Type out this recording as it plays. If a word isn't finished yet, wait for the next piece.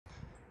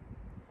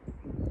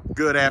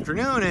Good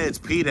afternoon, it's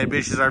Pete at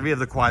Bish's RV of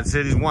the Quad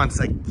Cities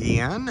once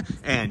again.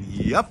 And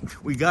yep,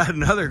 we got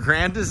another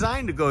grand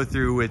design to go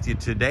through with you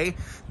today.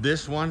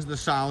 This one's the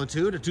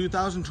Solitude, a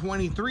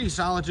 2023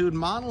 Solitude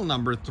model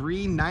number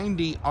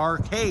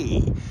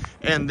 390RK.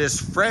 And this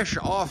fresh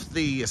off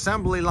the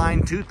assembly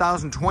line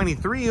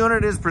 2023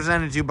 unit is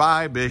presented to you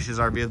by Bish's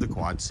RV of the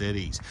Quad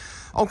Cities.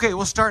 Okay,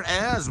 we'll start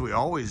as we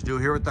always do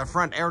here with the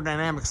front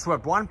aerodynamic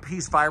swept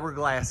one-piece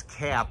fiberglass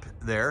cap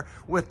there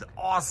with the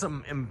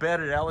awesome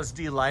embedded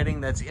LSD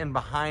lighting that's in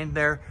behind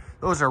there.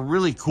 Those are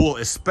really cool,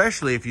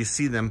 especially if you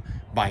see them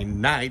by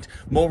night.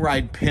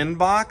 MoRide pin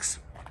box.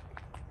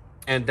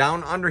 And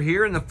down under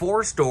here in the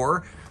force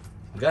door,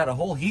 we got a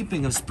whole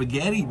heaping of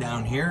spaghetti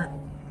down here.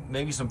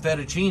 Maybe some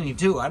fettuccine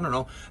too, I don't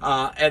know.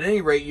 At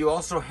any rate, you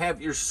also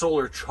have your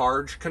solar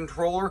charge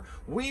controller.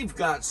 We've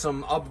got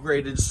some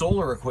upgraded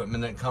solar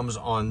equipment that comes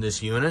on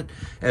this unit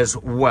as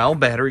well.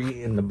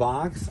 Battery in the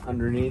box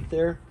underneath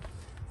there.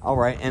 All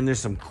right, and there's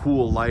some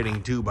cool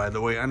lighting too, by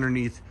the way,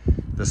 underneath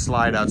the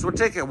slide out. So we'll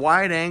take a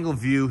wide angle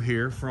view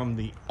here from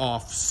the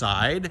off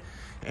side.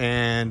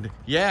 And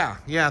yeah,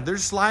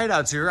 there's slide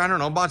outs here. I don't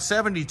know, about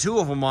 72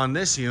 of them on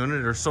this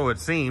unit, or so it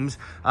seems.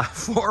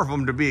 4 of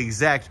them to be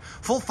exact.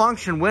 Full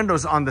function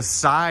windows on the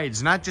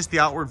sides, not just the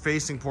outward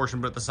facing portion,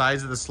 but the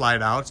sides of the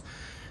slide outs.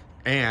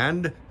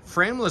 And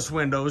frameless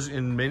windows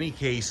in many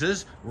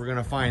cases. We're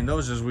gonna find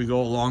those as we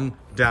go along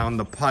down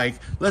the pike.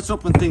 Let's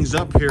open things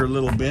up here a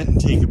little bit and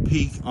take a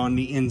peek on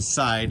the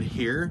inside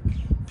here.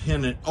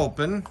 Pin it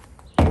open.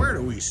 Where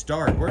do we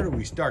start?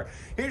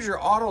 Here's your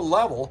auto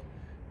level.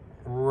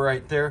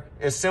 Right there,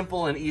 as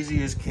simple and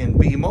easy as can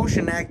be.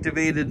 Motion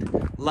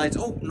activated lights.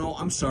 Oh no,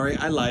 I'm sorry,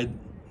 I lied.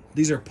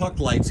 These are puck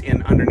lights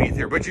in underneath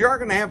here, but you are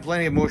going to have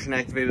plenty of motion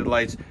activated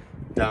lights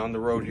down the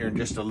road here in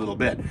just a little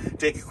bit.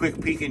 Take a quick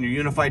peek in your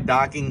unified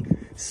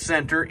docking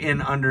center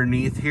in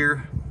underneath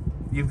here.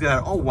 You've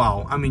got, oh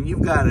wow, I mean,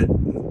 you've got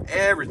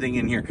everything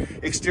in here.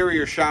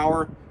 Exterior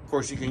shower, of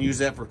course you can use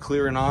that for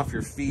clearing off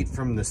your feet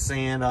from the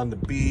sand on the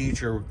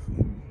beach, or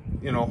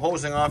you know,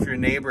 hosing off your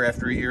neighbor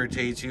after he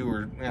irritates you,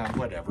 or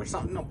whatever,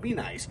 something. No, be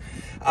nice.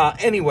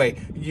 Anyway,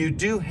 you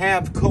do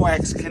have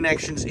coax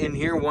connections in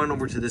here, one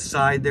over to the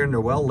side there, and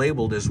they're well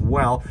labeled as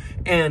well,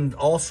 and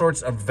all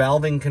sorts of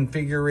valving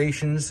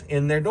configurations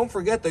in there. Don't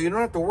forget though, you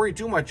don't have to worry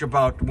too much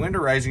about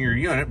winterizing your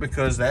unit,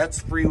 because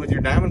that's free with your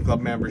Diamond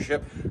Club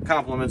membership.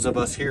 Compliments of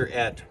us here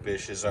at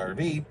Bish's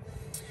RV.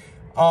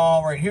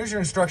 All right, here's your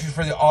instructions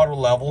for the auto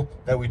level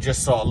that we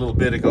just saw a little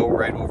bit ago,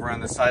 right over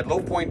on the side. Low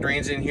point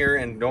drains in here,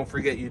 and don't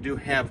forget you do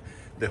have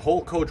the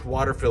whole coach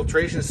water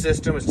filtration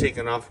system. Is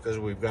taken off because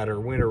we've got her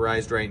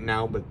winterized right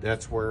now, but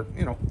that's where,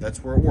 you know,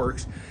 that's where it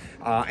works.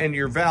 And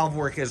your valve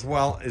work as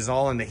well is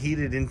all in the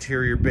heated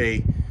interior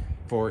bay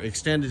for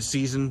extended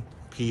season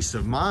peace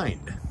of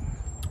mind.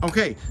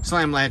 Okay,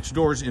 slam latch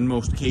doors in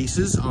most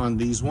cases on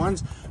these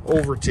ones.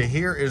 Over to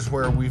here is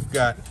where we've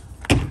got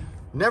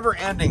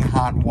never-ending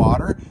hot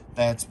water.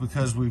 That's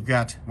because we've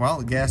got, well,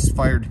 a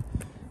gas-fired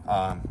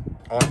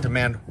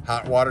on-demand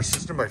hot water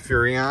system by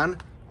Furrion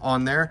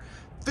on there.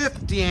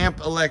 50 amp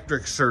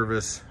electric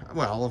service.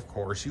 Well, of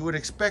course, you would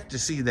expect to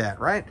see that,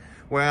 right?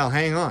 Well,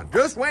 hang on.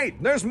 Just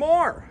wait. There's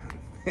more.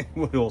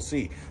 We'll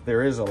see.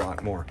 There is a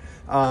lot more.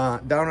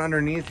 Down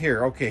underneath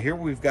here. Okay, here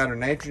we've got our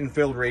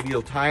nitrogen-filled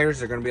radial tires.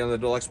 They're going to be on the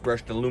deluxe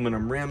brushed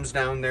aluminum rims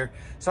down there.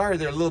 Sorry,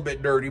 they're a little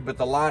bit dirty, but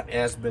the lot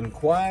has been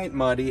quite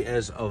muddy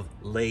as of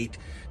late.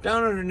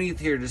 Down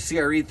underneath here, the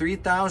CRE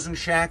 3000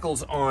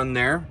 shackles on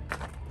there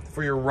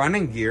for your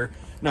running gear.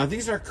 Now,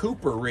 these are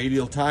Cooper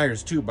radial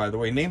tires too, by the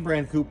way. Name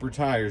brand Cooper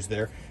tires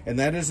there. And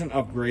that is an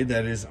upgrade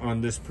that is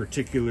on this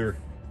particular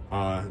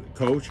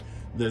coach.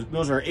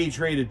 Those are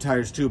H-rated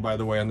tires too, by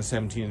the way, on the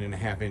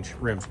 17.5-inch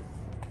rims.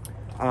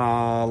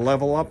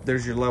 Level up,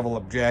 there's your level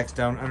up jacks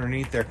down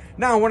underneath there.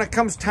 Now, when it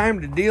comes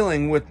time to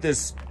dealing with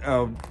this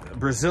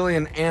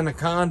Brazilian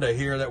Anaconda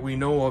here that we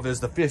know of as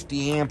the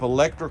 50 amp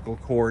electrical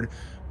cord,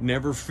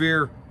 never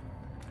fear,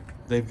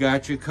 they've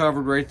got you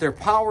covered right there.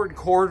 Powered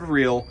cord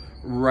reel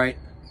right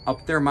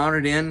up there,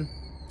 mounted in,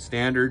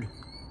 standard,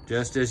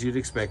 just as you'd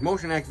expect.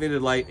 Motion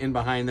activated light in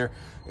behind there,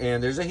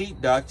 and there's a heat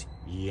duct.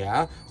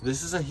 Yeah,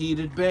 this is a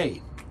heated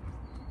bay.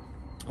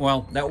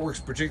 Well, that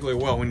works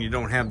particularly well when you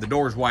don't have the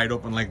doors wide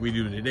open like we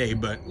do today,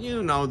 but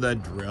you know the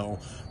drill,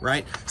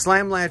 right?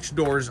 Slam latch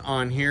doors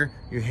on here.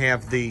 You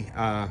have the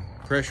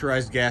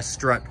pressurized gas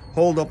strut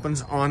hold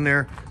opens on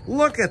there.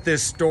 Look at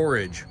this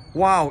storage.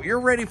 Wow, you're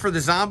ready for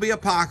the zombie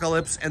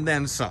apocalypse and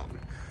then some.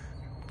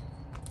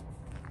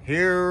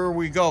 Here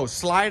we go.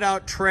 Slide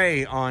out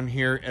tray on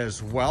here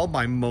as well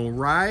by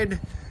MoRide.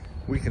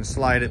 We can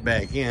slide it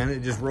back in.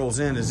 It just rolls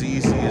in as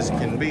easy as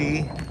can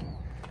be.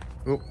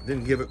 Oop,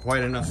 didn't give it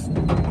quite enough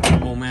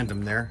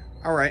momentum there.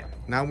 All right,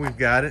 now we've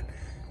got it.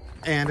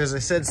 And as I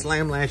said,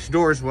 slam latch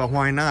doors, well,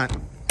 why not?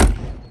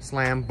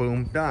 Slam,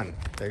 boom, done.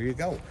 There you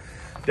go.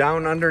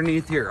 Down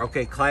underneath here,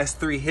 okay, class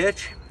 3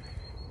 hitch.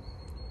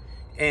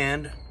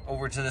 And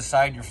over to the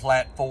side, your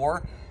flat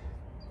 4.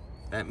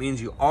 That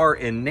means you are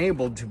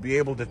enabled to be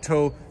able to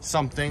tow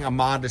something, a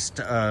modest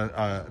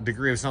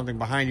degree of something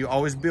behind you.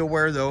 Always be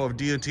aware, though, of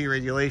DOT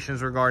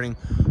regulations regarding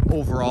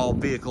overall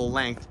vehicle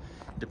length,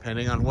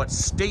 depending on what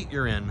state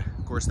you're in.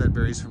 Of course, that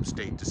varies from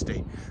state to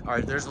state. All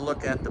right, there's a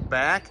look at the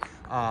back.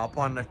 Up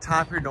on the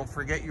top here, don't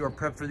forget you are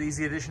prepped for the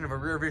easy addition of a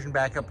rear vision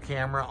backup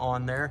camera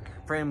on there.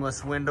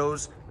 Frameless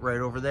windows right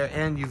over there.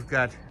 And you've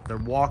got the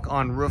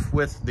walk-on roof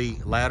with the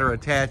ladder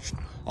attached,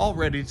 all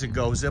ready to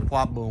go. Zip,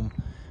 whop, boom,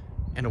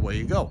 and away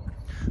you go.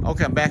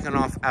 Okay, I'm backing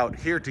off out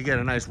here to get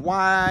a nice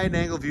wide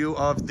angle view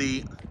of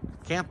the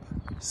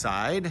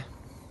campsite.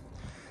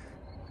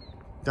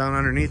 Down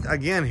underneath,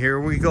 again, here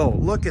we go.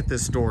 Look at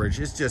this storage.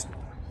 It's just,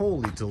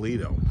 holy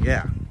Toledo.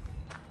 Yeah,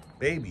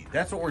 baby,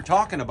 that's what we're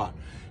talking about.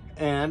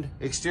 And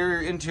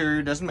exterior,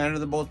 interior, doesn't matter.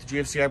 They're both the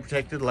GFCI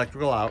protected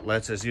electrical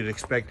outlets, as you'd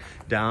expect.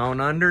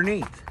 Down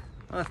underneath,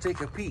 let's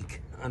take a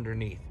peek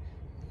underneath.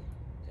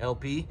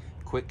 LP,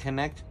 quick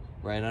connect,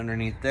 right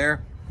underneath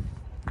there.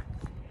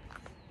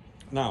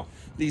 Now,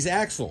 these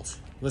axles,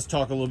 let's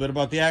talk a little bit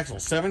about the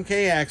axles.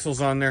 7K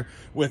axles on there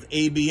with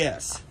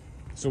ABS.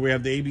 So we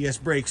have the ABS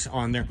brakes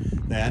on there.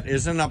 That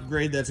is an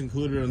upgrade that's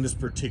included on this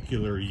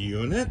particular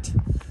unit,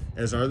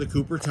 as are the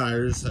Cooper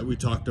tires that we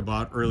talked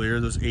about earlier,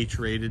 those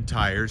H-rated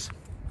tires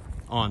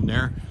on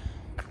there.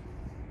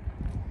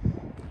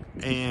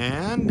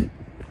 And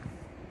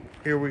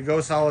here we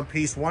go, solid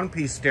piece,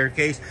 one-piece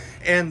staircase,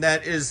 and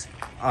that is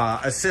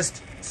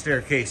assist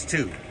staircase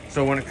too.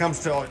 So when it comes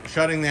to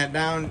shutting that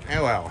down,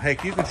 well,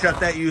 heck, you can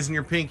shut that using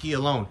your pinky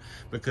alone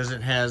because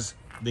it has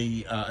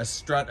the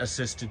strut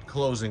assisted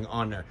closing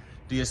on there.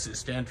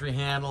 De-assist entry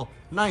handle,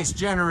 nice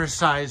generous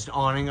sized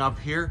awning up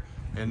here,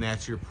 and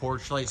that's your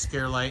porch light,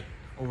 scare light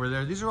over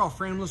there. These are all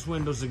frameless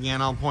windows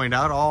again, I'll point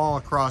out, all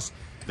across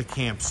the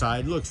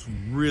campsite. Looks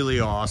really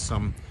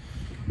awesome.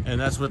 And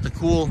that's with the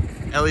cool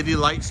LED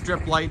light,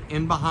 strip light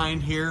in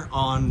behind here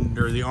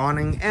under the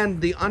awning,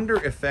 and the under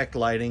effect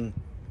lighting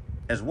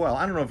as well.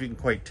 I don't know if you can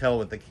quite tell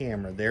with the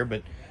camera there,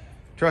 but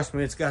trust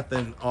me, it's got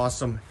the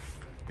awesome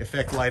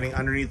effect lighting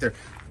underneath there.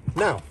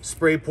 Now,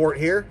 spray port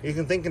here. You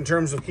can think in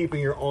terms of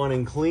keeping your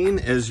awning clean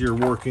as you're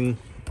working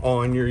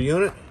on your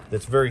unit.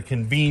 That's very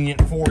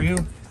convenient for you.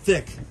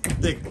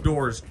 Thick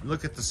doors.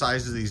 Look at the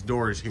size of these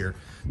doors here.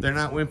 They're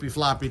not wimpy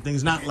floppy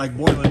things, not like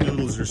boiling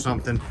noodles or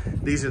something.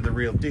 These are the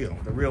real deal,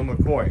 the real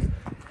McCoy.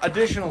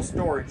 Additional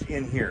storage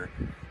in here.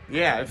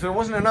 Yeah, if there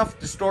wasn't enough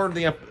to store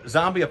the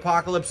zombie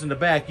apocalypse in the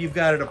back, you've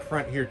got it up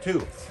front here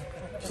too.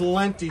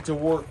 Plenty to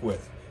work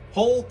with.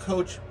 Whole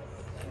coach,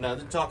 now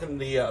they're talking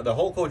the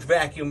whole coach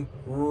vacuum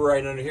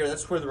right under here.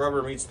 That's where the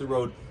rubber meets the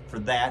road for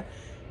that.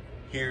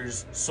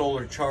 Here's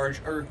solar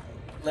charge, or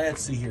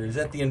let's see here. Is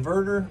that the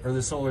inverter or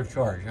the solar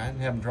charge? I'm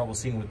having trouble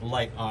seeing with the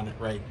light on it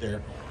right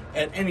there.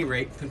 At any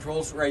rate,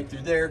 controls right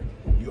through there.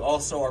 You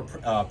also are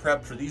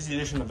prepped for the easy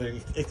addition of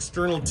the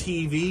external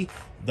TV.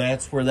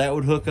 That's where that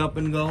would hook up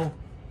and go.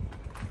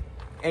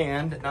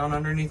 And down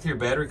underneath your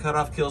battery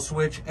cutoff kill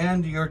switch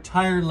and your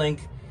tire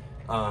link,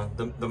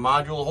 the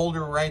module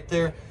holder right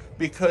there,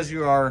 because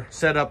you are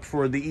set up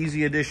for the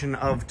easy addition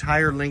of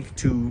tire link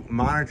to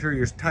monitor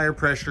your tire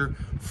pressure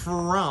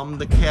from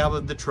the cab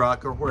of the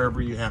truck or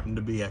wherever you happen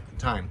to be at the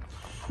time.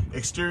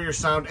 Exterior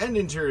sound and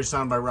interior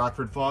sound by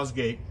Rockford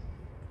Fosgate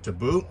to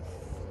boot.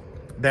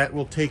 That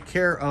will take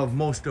care of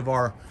most of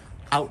our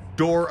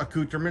outdoor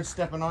accoutrements.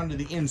 Stepping onto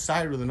the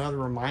inside with another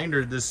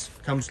reminder, this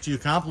comes to you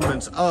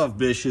compliments of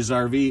Bish's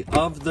RV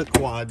of the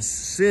Quad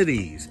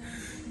Cities.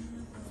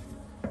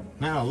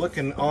 Now,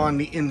 looking on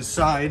the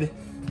inside,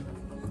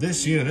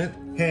 this unit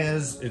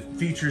it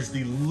features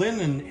the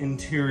linen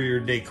interior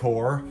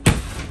decor.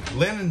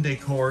 Linen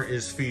decor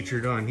is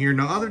featured on here.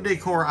 Now, other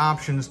decor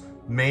options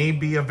may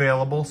be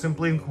available.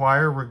 Simply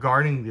inquire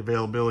regarding the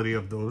availability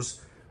of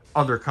those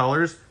other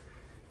colors,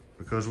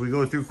 because we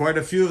go through quite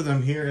a few of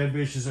them here at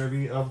Bish's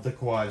RV of the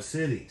Quad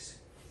Cities.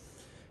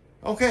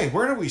 Okay,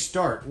 where do we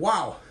start?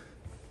 Wow.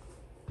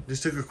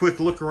 Just took a quick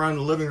look around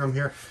the living room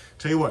here.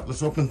 Tell you what,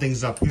 let's open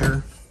things up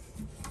here.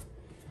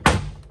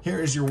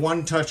 Here is your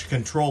one-touch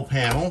control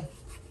panel.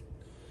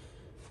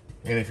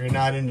 And if you're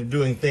not into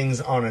doing things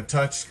on a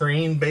touch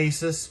screen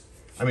basis,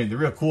 I mean, the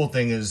real cool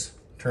thing is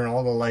turn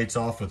all the lights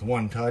off with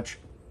one touch.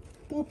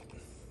 Boop.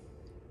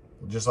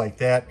 Just like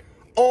that.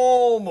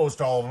 Almost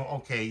all of them.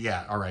 Okay,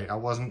 yeah, all right.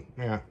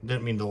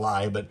 Didn't mean to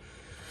lie, but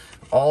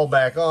all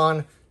back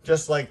on,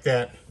 just like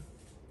that.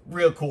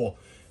 Real cool.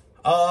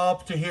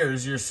 Up to here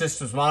is your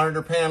systems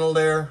monitor panel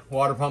there,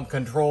 water pump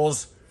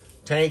controls,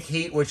 tank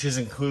heat, which is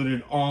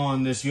included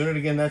on this unit.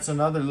 Again, that's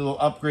another little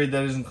upgrade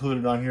that is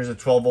included on here, is a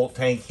 12-volt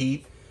tank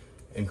heat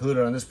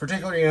included on this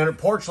particular unit.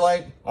 Porch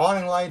light,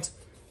 awning lights,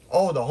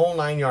 oh, the whole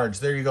 9 yards.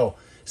 There you go.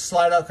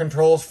 Slide out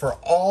controls for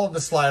all of the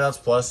slide outs,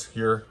 plus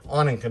your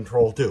awning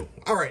control too.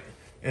 All right.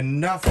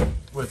 Enough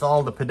with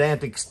all the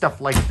pedantic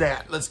stuff like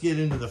that. Let's get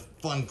into the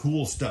fun,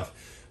 cool stuff.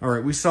 All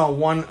right, we saw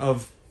one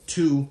of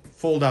 2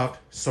 fold-out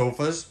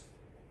sofas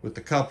with the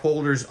cup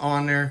holders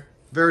on there.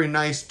 Very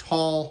nice,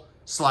 tall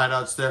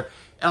slide-outs there.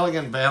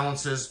 Elegant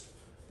balances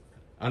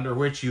under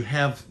which you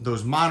have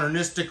those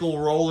modernistical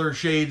roller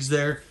shades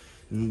there.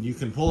 And you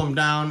can pull them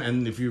down,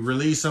 and if you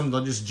release them,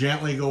 they'll just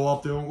gently go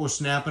up. They won't go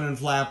snapping and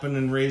flapping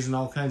and raising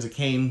all kinds of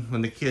cane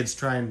when the kids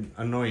try and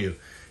annoy you.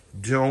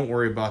 Don't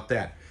worry about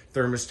that.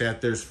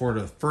 Thermostat there's for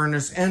the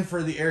furnace and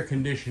for the air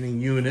conditioning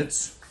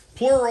units.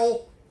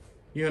 Plural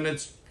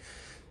units.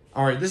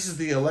 All right, this is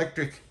the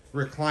electric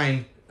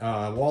recline,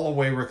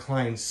 wall-away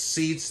recline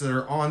seats that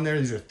are on there.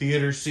 These are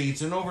theater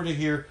seats. And over to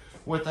here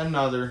with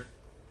another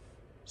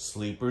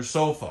sleeper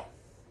sofa.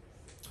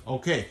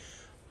 Okay.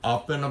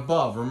 Up and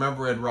above,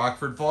 remember at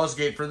Rockford Falls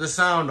Gate for the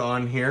sound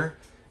on here,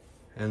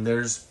 and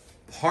there's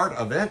part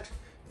of it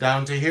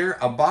down to here,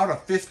 about a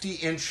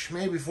 50-inch,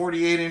 maybe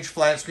 48-inch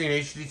flat screen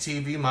HD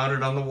TV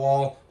mounted on the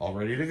wall, all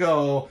ready to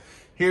go.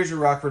 Here's your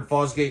Rockford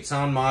Falls Gate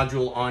sound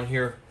module on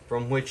here,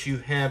 from which you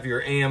have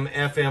your AM,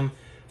 FM,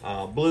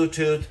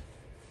 Bluetooth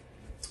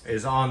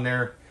is on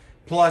there,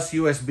 plus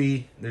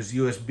USB. There's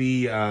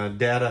USB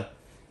data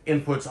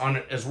inputs on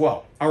it as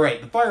well. All right,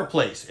 the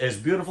fireplace, as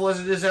beautiful as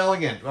it is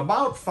elegant,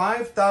 about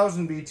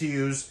 5,000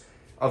 BTUs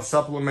of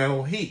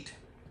supplemental heat.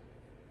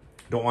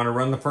 Don't want to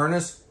run the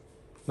furnace?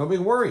 No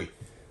big worry.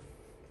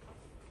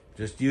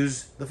 Just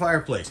use the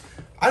fireplace.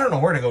 I don't know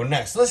where to go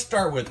next. Let's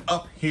start with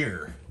up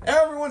here.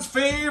 Everyone's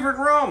favorite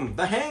room,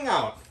 the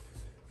hangout.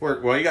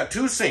 Well, you got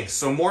two sinks,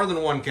 so more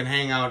than one can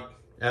hang out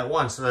at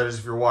once. So that is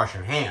if you're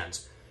washing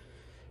hands.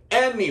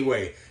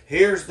 Anyway,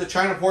 here's the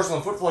China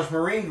Porcelain Foot Flush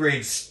Marine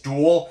Grade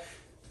stool.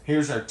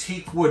 Here's our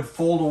teak wood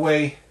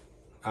fold-away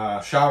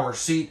shower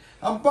seat.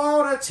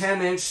 About a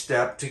 10-inch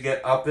step to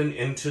get up and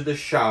into the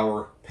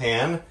shower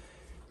pan.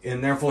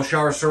 In there, full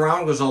shower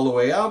surround goes all the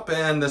way up,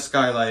 and the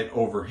skylight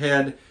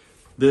overhead.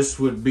 This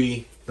would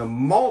be the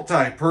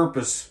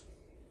multi-purpose.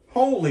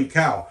 Holy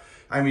cow.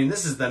 I mean,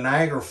 this is the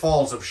Niagara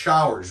Falls of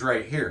showers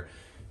right here.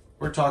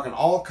 We're talking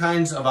all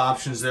kinds of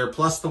options there,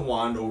 plus the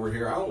wand over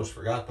here. I almost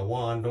forgot the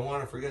wand. Don't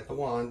want to forget the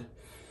wand.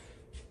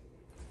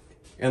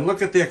 And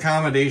look at the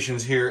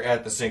accommodations here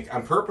at the sink.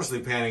 I'm purposely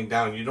panning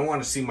down. You don't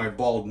want to see my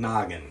bald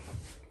noggin.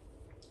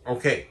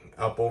 Okay,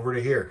 up over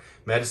to here.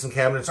 Medicine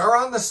cabinets are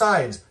on the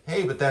sides.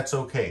 Hey, but that's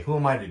okay. Who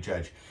am I to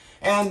judge?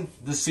 And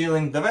the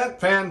ceiling, the vent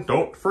fan.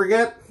 Don't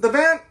forget the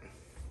vent.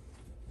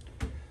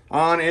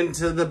 On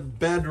into the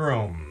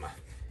bedroom.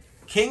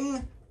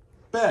 King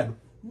bed.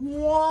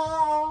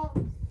 Wah.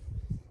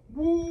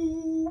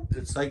 Woo.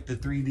 It's like the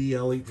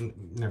 3D LED.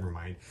 Never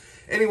mind.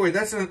 Anyway,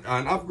 that's an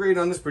upgrade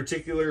on this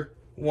particular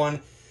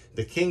one.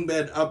 The king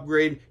bed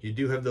upgrade, you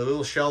do have the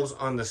little shelves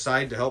on the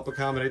side to help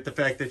accommodate the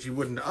fact that you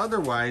wouldn't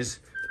otherwise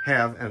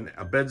have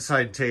a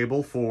bedside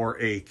table for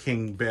a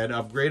king bed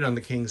upgrade on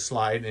the king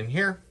slide in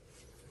here.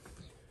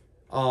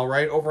 All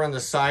right, over on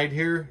the side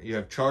here, you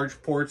have charge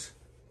ports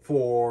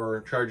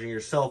for charging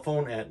your cell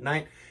phone at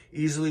night,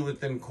 easily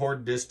within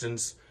cord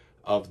distance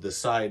of the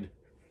side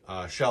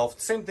shelf.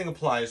 Same thing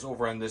applies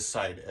over on this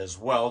side as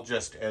well,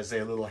 just as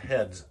a little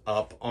heads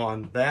up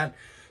on that.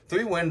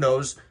 3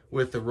 windows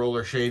with the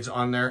roller shades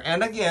on there,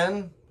 and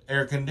again,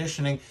 air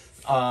conditioning.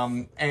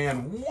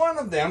 And one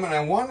of them, and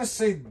I want to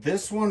say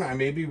this one, I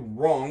may be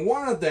wrong,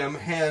 one of them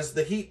has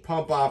the heat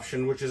pump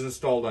option, which is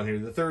installed on here.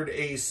 The third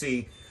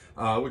AC,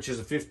 which is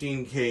a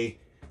 15K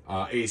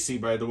AC,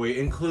 by the way,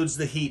 includes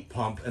the heat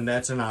pump, and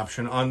that's an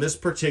option on this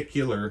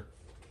particular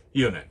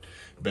unit.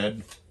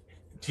 Bed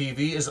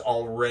TV is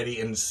already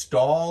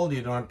installed.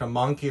 You don't have to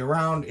monkey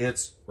around.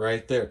 It's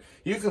right there.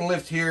 You can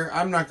lift here.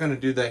 I'm not going to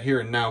do that here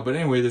and now. But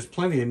anyway, there's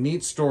plenty of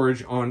neat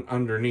storage on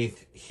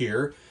underneath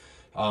here.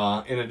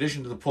 In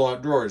addition to the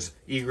pull-out drawers.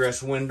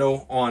 Egress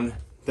window on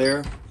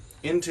there.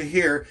 Into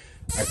here,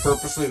 I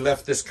purposely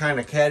left this kind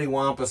of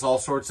cattywampus, all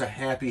sorts of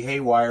happy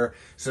haywire,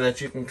 so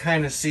that you can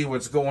kind of see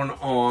what's going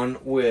on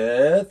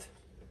with...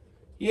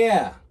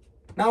 Yeah,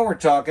 now we're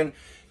talking.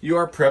 You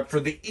are prepped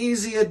for the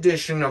easy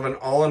addition of an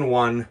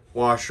all-in-one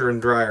washer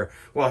and dryer.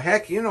 Well,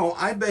 heck, you know,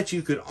 I bet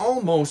you could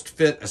almost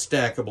fit a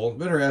stackable.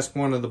 Better ask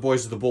one of the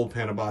boys of the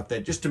bullpen about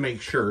that just to make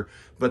sure.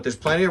 But there's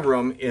plenty of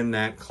room in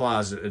that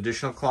closet.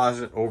 Additional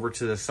closet over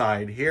to the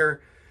side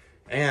here.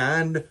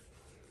 And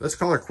let's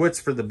call her quits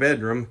for the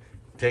bedroom.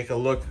 Take a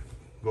look.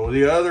 Go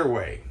the other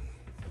way.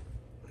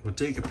 We'll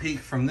take a peek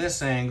from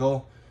this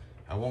angle.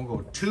 I won't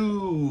go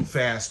too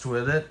fast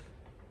with it,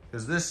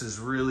 because this is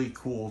really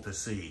cool to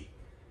see.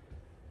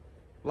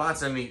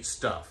 Lots of neat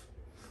stuff.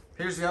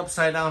 Here's the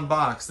upside down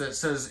box that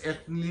says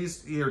it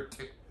needs your,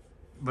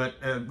 but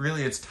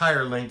really it's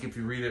Tire Link if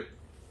you read it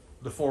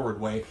the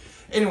forward way.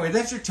 Anyway,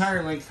 that's your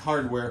Tire Link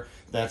hardware.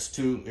 That's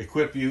to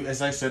equip you,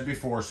 as I said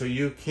before, so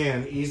you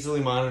can easily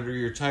monitor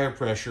your tire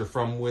pressure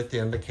from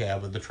within the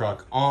cab of the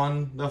truck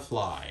on the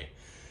fly.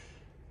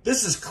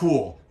 This is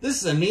cool.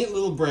 This is a neat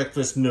little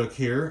breakfast nook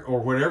here, or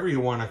whatever you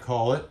want to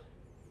call it.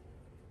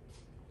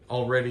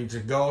 All ready to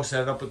go,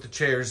 set up with the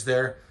chairs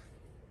there.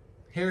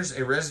 Here's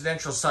a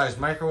residential sized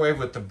microwave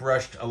with the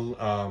brushed,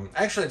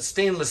 actually it's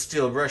stainless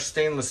steel, brushed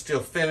stainless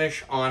steel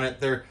finish on it.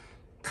 There,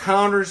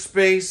 counter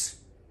space,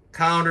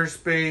 counter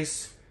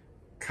space,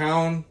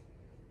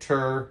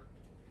 counter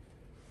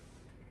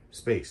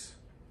space.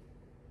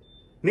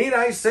 Need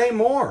I say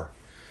more?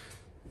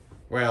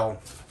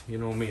 Well, you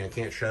know me, I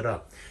can't shut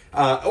up.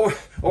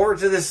 Over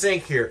to the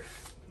sink here.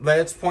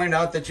 let's point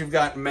out that you've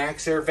got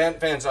max air vent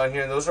fans on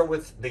here. And those are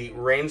with the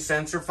rain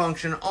sensor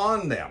function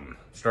on them.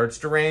 Starts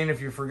to rain,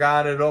 if you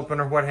forgot it open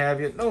or what have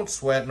you, don't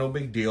sweat, no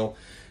big deal.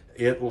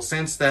 It will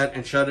sense that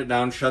and shut it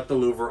down, shut the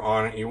louver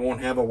on it. You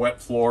won't have a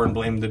wet floor and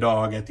blame the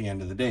dog at the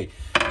end of the day.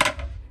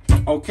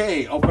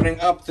 Okay, opening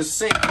up the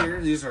sink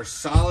here. These are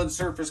solid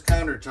surface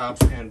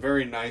countertops and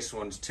very nice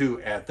ones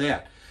too at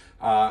that.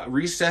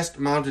 Recessed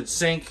mounted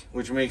sink,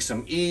 which makes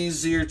them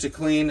easier to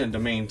clean and to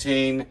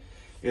maintain.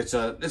 It's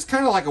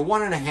kind of like a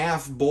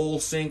 1.5 bowl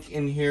sink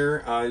in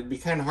here. It'd be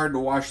kind of hard to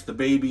wash the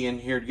baby in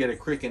here to get a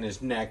crick in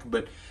his neck,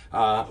 but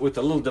with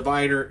a little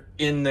divider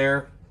in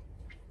there,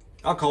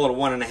 I'll call it a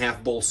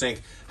 1.5 bowl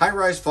sink.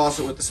 High-rise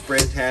faucet with the spray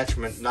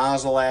attachment,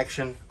 nozzle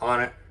action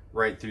on it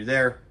right through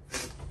there.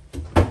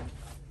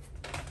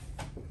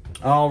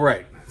 All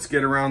right, let's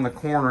get around the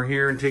corner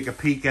here and take a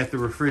peek at the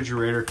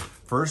refrigerator.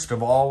 First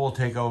of all, we'll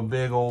take a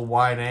big old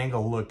wide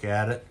angle look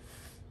at it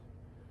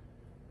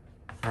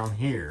from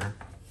here.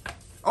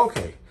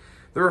 Okay,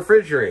 the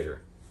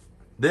refrigerator.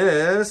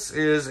 This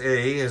is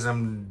as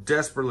I'm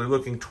desperately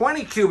looking,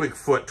 20 cubic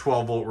foot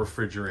 12 volt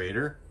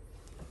refrigerator.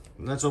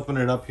 Let's open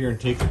it up here and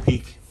take a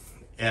peek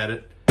at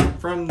it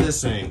from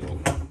this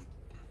angle.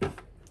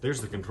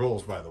 There's the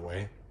controls, by the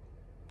way.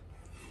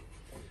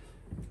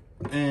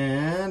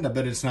 And I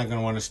bet it's not going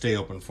to want to stay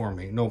open for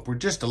me. Nope, we're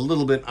just a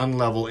little bit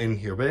unlevel in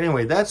here. But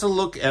anyway, that's a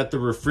look at the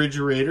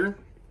refrigerator.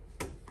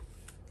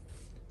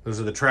 Those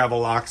are the travel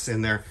locks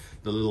in there,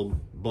 the little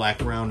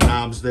black round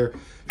knobs there.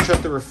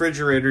 Shut the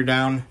refrigerator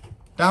down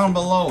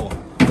below.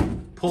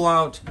 Pull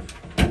out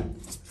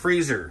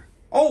freezer.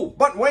 Oh,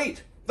 but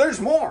wait,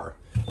 there's more.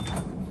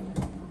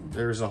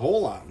 There's a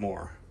whole lot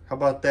more. How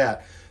about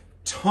that?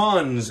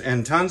 Tons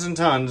and tons and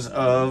tons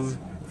of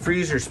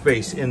freezer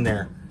space in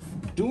there.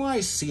 Do I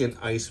see an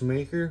ice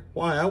maker?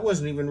 Why, I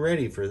wasn't even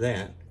ready for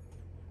that.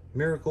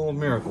 Miracle of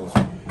miracles.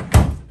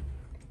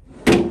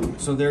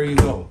 So there you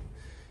go.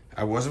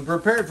 I wasn't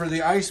prepared for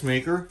the ice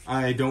maker.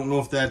 I don't know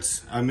if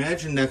I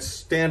imagine that's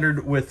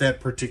standard with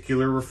that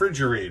particular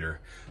refrigerator.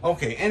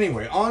 Okay,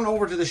 anyway, on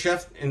over to the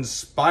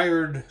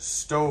chef-inspired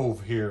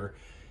stove here.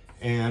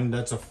 And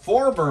that's a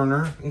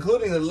 4-burner,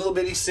 including the little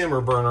bitty simmer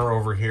burner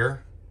over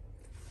here.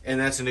 And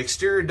that's an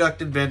exterior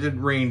ducted vented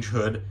range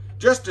hood,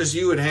 just as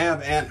you would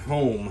have at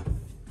home.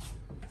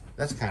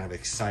 That's kind of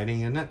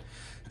exciting, isn't it?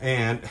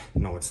 And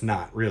no, it's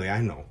not really,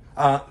 I know.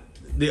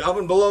 The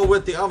oven below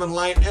with the oven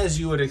light, as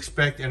you would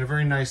expect, and a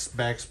very nice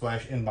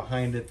backsplash in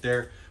behind it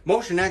there.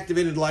 Motion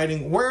activated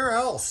lighting, where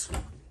else?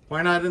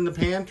 Why not in the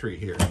pantry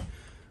here?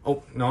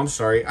 Oh, no, I'm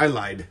sorry, I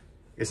lied.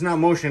 It's not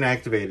motion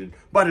activated,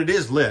 but it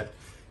is lit.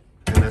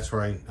 And that's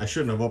where I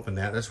shouldn't have opened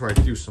that. That's where I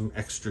threw some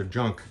extra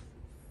junk.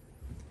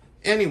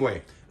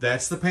 Anyway,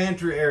 that's the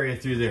pantry area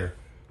through there.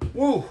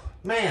 Woo,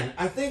 man,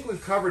 I think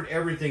we've covered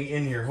everything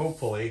in here,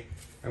 hopefully.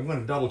 I'm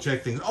going to double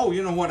check things. Oh,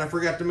 you know what? I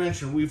forgot to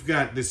mention, we've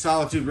got the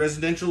Solitude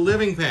Residential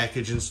Living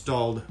Package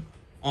installed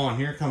on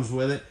here. Comes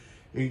with it,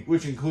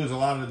 which includes a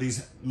lot of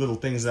these little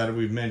things that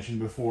we've mentioned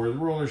before. The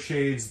roller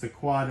shades, the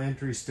quad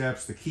entry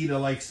steps, the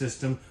Kita-like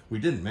system. We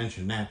didn't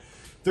mention that.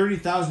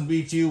 30,000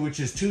 BTU, which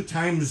is 2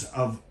 times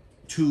of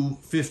 2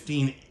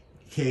 15K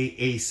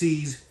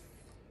ACs.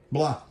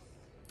 Blah.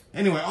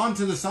 Anyway, on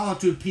to the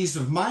Solitude Peace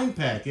of Mind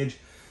package.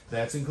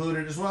 That's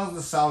included, as well as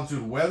the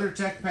Solitude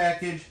WeatherTech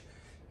package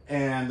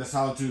and the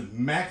Solitude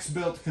Max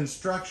Built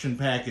Construction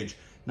package.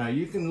 Now,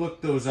 you can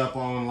look those up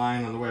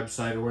online on the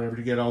website or whatever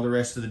to get all the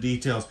rest of the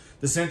details.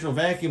 The central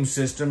vacuum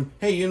system,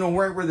 hey, you know,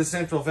 right where the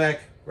central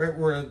vac, right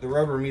where the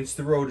rubber meets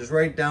the road is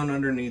right down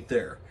underneath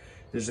there.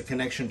 There's a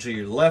connection to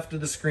your left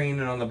of the screen,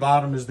 and on the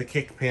bottom is the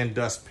kick pan,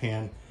 dust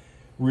pan.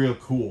 Real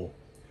cool.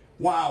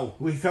 Wow,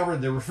 we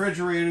covered the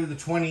refrigerator, the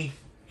 20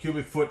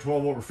 cubic foot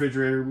 12 volt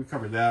refrigerator. We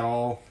covered that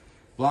all.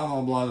 Blah,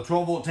 blah, blah. The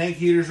 12 volt tank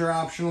heaters are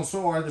optional.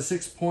 So are the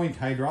 6-point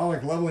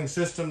hydraulic leveling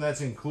system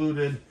that's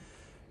included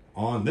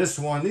on this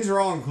one. These are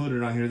all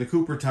included on here. The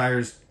Cooper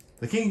tires,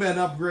 the king bed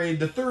upgrade,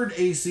 the 3rd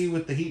AC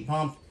with the heat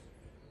pump.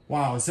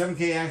 Wow, the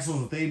 7K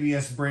axles with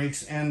ABS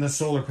brakes, and the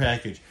solar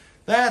package.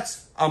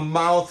 That's a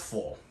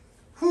mouthful.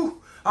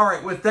 Whew. All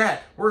right, with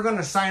that, we're going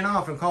to sign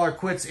off and call our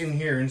quits in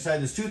here inside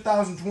this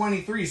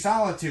 2023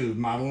 Solitude,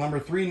 model number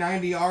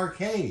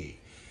 390RK.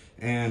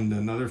 And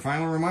another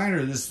final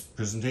reminder, this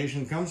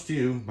presentation comes to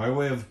you by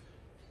way of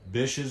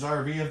Bish's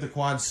RV of the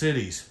Quad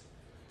Cities.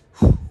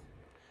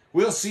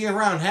 We'll see you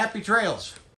around. Happy trails.